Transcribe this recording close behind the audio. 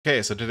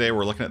Okay, so today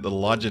we're looking at the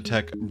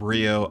Logitech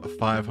BRIO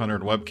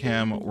 500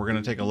 webcam. We're going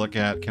to take a look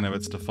at kind of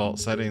its default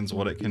settings,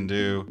 what it can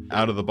do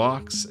out of the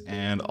box,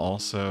 and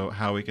also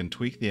how we can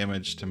tweak the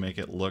image to make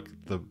it look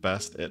the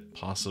best it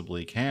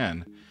possibly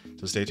can.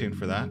 So stay tuned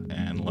for that,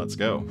 and let's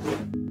go.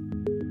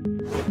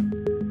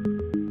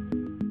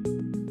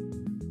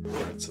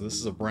 Alright, so this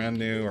is a brand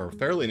new or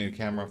fairly new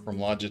camera from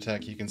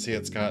Logitech. You can see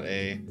it's got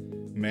a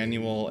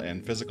manual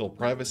and physical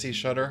privacy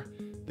shutter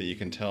that you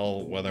can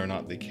tell whether or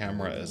not the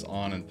camera is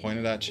on and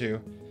pointed at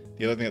you.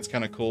 The other thing that's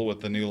kind of cool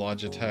with the new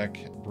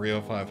Logitech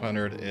BRIO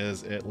 500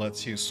 is it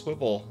lets you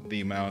swivel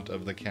the mount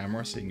of the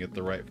camera so you can get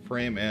the right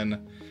frame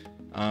in.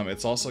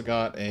 It's also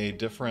got a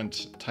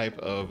different type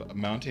of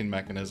mounting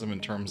mechanism in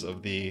terms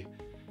of the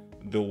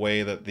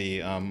way that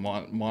the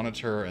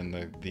monitor and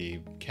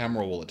the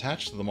camera will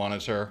attach to the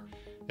monitor.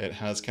 It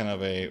has kind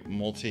of a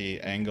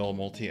multi-angle,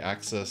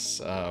 multi-axis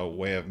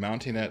way of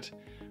mounting it,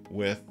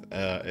 with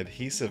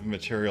adhesive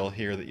material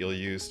here that you'll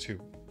use to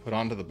put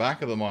onto the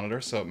back of the monitor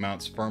so it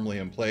mounts firmly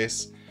in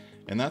place.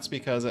 And that's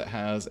because it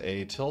has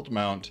a tilt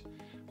mount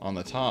on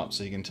the top,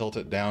 so you can tilt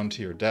it down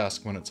to your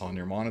desk when it's on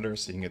your monitor,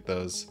 so you can get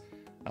those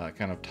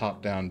kind of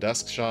top-down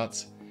desk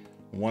shots.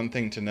 One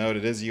thing to note,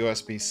 it is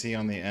USB-C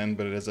on the end,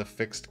 but it is a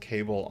fixed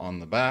cable on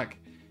the back,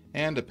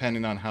 and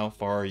depending on how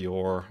far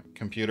your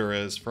computer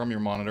is from your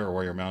monitor or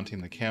where you're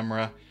mounting the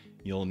camera,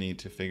 you'll need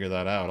to figure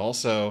that out.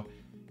 Also,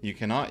 you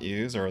cannot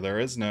use, or there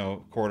is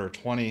no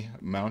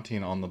Q20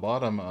 mounting on the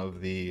bottom of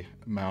the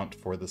mount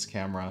for this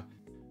camera.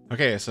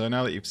 Okay, so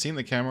now that you've seen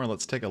the camera,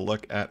 let's take a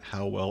look at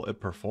how well it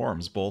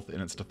performs, both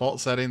in its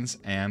default settings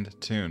and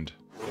tuned.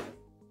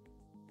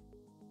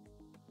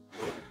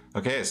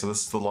 Okay, so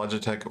this is the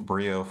Logitech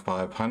BRIO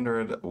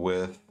 500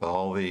 with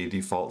all the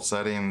default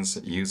settings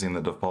using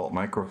the default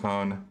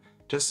microphone,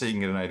 just so you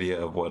can get an idea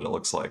of what it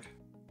looks like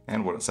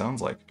and what it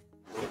sounds like.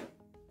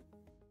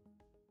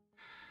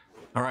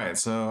 Alright,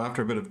 so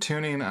after a bit of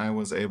tuning, I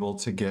was able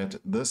to get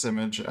this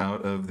image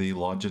out of the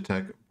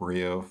Logitech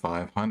BRIO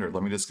 500.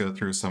 Let me just go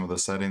through some of the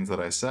settings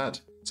that I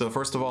set. So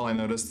first of all, I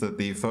noticed that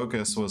the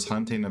focus was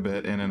hunting a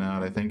bit in and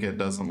out. I think it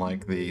doesn't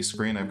like the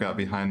screen I've got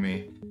behind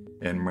me,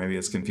 and maybe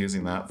it's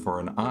confusing that for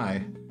an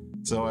eye.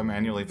 So I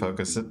manually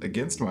focused it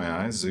against my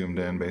eyes, zoomed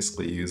in,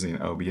 basically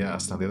using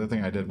OBS. Now the other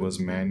thing I did was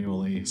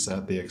manually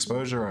set the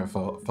exposure. I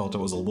felt it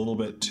was a little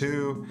bit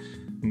too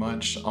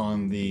much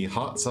on the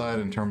hot side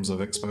in terms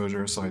of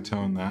exposure, so I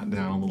toned that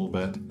down a little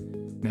bit.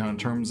 Now in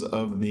terms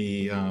of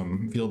the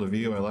field of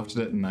view, I left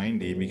it at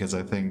 90 because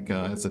I think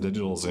it's a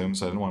digital zoom,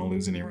 so I didn't want to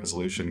lose any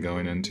resolution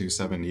going into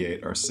 78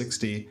 or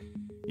 60.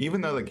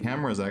 Even though the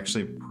camera is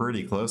actually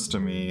pretty close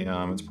to me,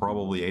 it's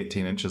probably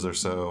 18 inches or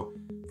so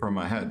from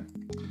my head.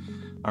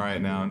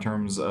 Alright, now in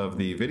terms of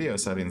the video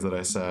settings that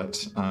I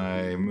set,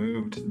 I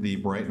moved the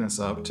brightness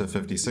up to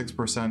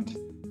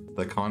 56%.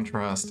 The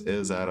contrast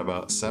is at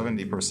about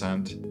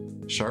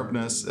 70%.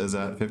 Sharpness is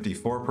at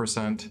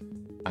 54%.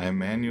 I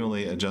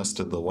manually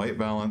adjusted the white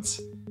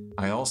balance.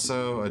 I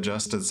also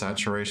adjusted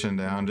saturation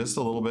down just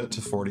a little bit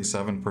to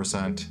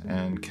 47%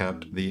 and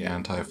kept the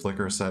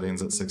anti-flicker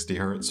settings at 60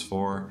 Hz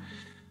for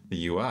the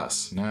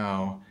US.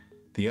 Now,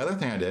 the other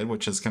thing I did,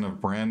 which is kind of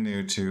brand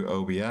new to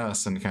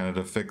OBS and kind of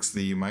to fix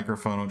the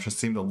microphone, which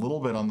seemed a little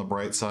bit on the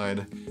bright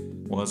side,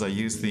 was I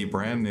used the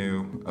brand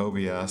new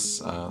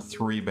OBS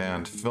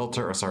 3-band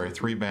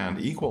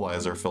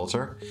equalizer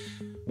filter,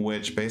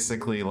 which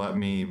basically let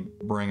me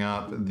bring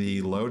up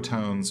the low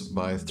tones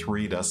by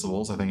 3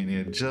 decibels. I think it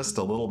needed just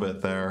a little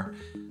bit there.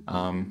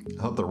 I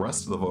thought the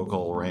rest of the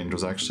vocal range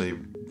was actually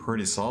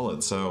pretty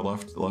solid, so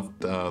left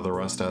the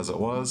rest as it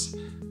was.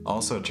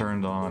 Also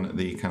turned on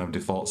the kind of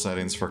default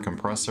settings for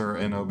compressor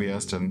in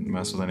OBS, didn't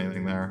mess with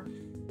anything there,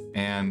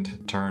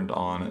 and turned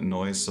on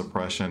noise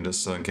suppression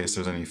just so in case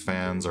there's any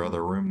fans or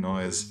other room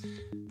noise,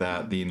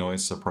 that the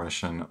noise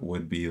suppression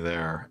would be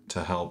there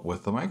to help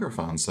with the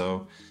microphone.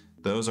 So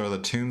those are the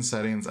tune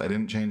settings. I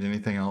didn't change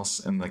anything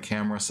else in the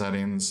camera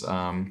settings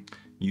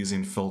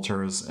using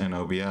filters in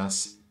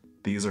OBS.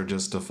 These are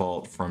just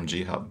default from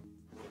G-Hub.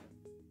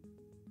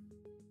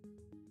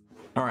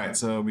 Alright,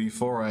 so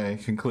before I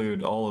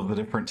conclude all of the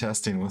different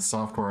testing with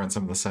software and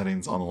some of the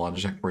settings on the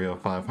Logitech BRIO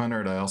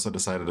 500, I also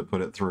decided to put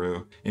it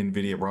through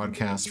NVIDIA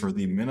Broadcast for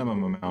the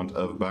minimum amount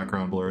of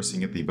background blur so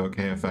you can get the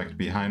bokeh effect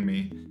behind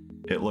me.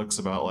 It looks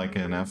about like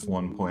an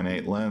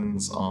F1.4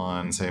 lens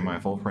on, say, my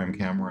full-frame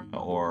camera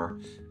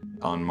or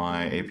on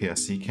my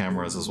APS-C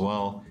cameras as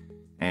well.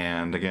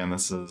 And again,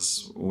 this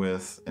is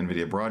with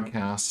NVIDIA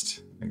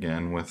Broadcast.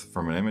 Again,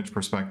 from an image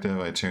perspective,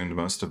 I tuned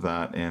most of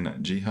that in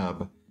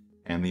G-Hub,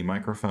 and the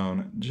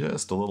microphone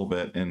just a little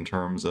bit in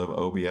terms of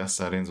OBS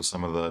settings with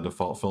some of the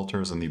default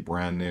filters and the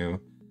brand new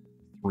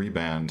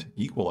 3-band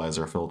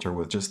equalizer filter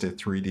with just a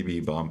 3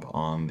 dB bump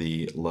on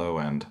the low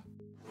end.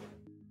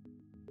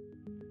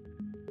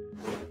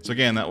 So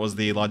again, that was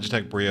the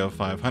Logitech BRIO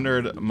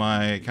 500.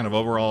 My kind of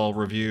overall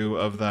review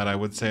of that, I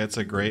would say it's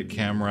a great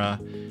camera.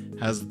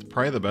 Has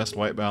probably the best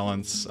white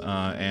balance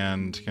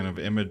and kind of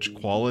image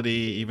quality,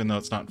 even though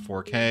it's not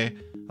 4K.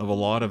 of a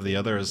lot of the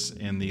others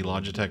in the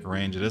Logitech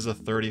range. It is a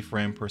 30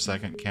 frame per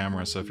second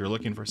camera, so if you're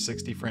looking for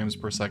 60 frames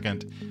per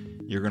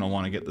second, you're going to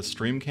want to get the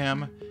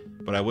StreamCam.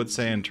 But I would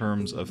say in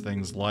terms of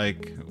things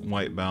like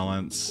white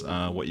balance,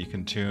 what you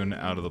can tune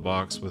out of the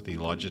box with the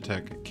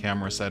Logitech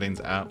camera settings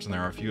apps, and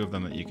there are a few of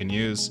them that you can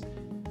use.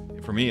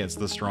 For me, it's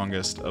the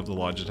strongest of the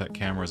Logitech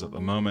cameras at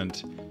the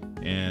moment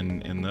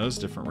in those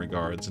different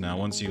regards. Now,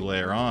 once you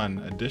layer on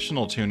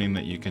additional tuning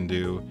that you can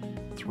do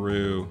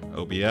through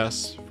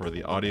OBS for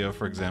the audio,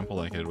 for example,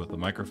 like I did with the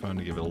microphone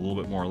to give it a little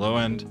bit more low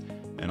end,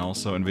 and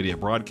also NVIDIA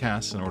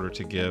Broadcast in order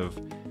to give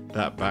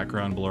that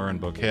background blur and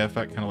bokeh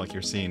effect, kind of like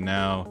you're seeing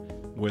now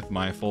with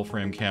my full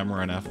frame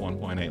camera and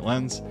f1.8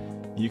 lens.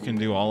 You can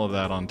do all of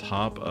that on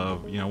top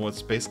of, you know,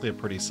 what's basically a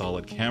pretty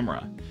solid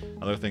camera.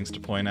 Other things to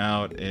point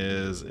out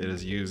is it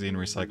is using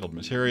recycled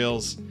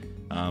materials,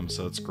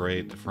 so it's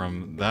great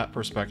from that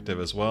perspective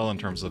as well in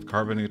terms of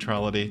carbon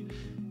neutrality.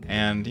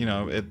 And you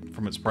know,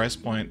 from its price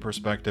point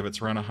perspective,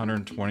 it's around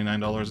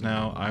 $129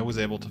 now. I was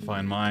able to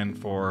find mine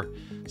for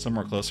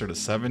somewhere closer to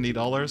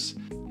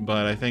 $70,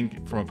 but I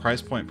think from a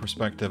price point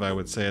perspective, I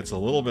would say it's a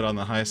little bit on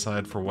the high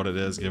side for what it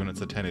is, given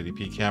it's a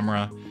 1080p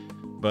camera.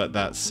 But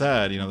that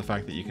said, you know, the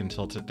fact that you can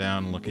tilt it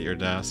down and look at your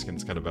desk and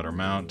it's got a better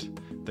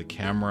mount, the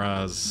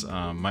camera's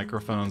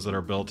microphones that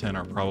are built in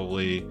are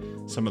probably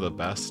some of the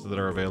best that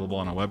are available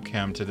on a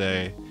webcam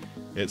today.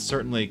 It's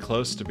certainly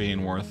close to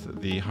being worth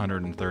the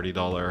 $130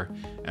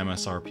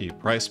 MSRP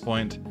price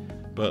point,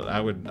 but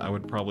I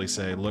would probably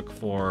say look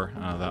for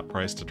that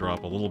price to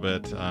drop a little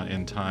bit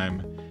in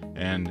time.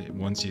 And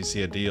once you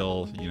see a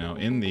deal, you know,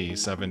 in the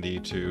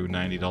 $70 to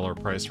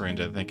 $90 price range,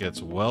 I think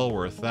it's well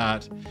worth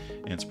that.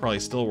 And it's probably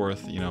still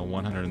worth, you know,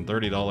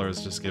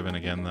 $130, just given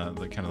again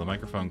the kind of the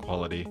microphone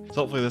quality.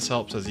 So hopefully this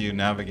helps as you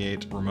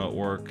navigate remote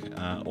work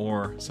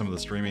or some of the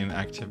streaming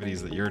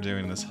activities that you're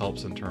doing. This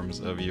helps in terms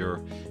of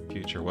your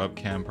future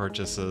webcam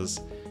purchases.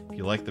 If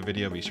you like the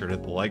video, be sure to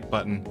hit the like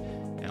button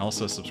and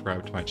also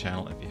subscribe to my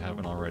channel if you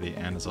haven't already.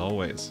 And as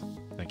always,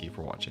 thank you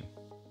for watching.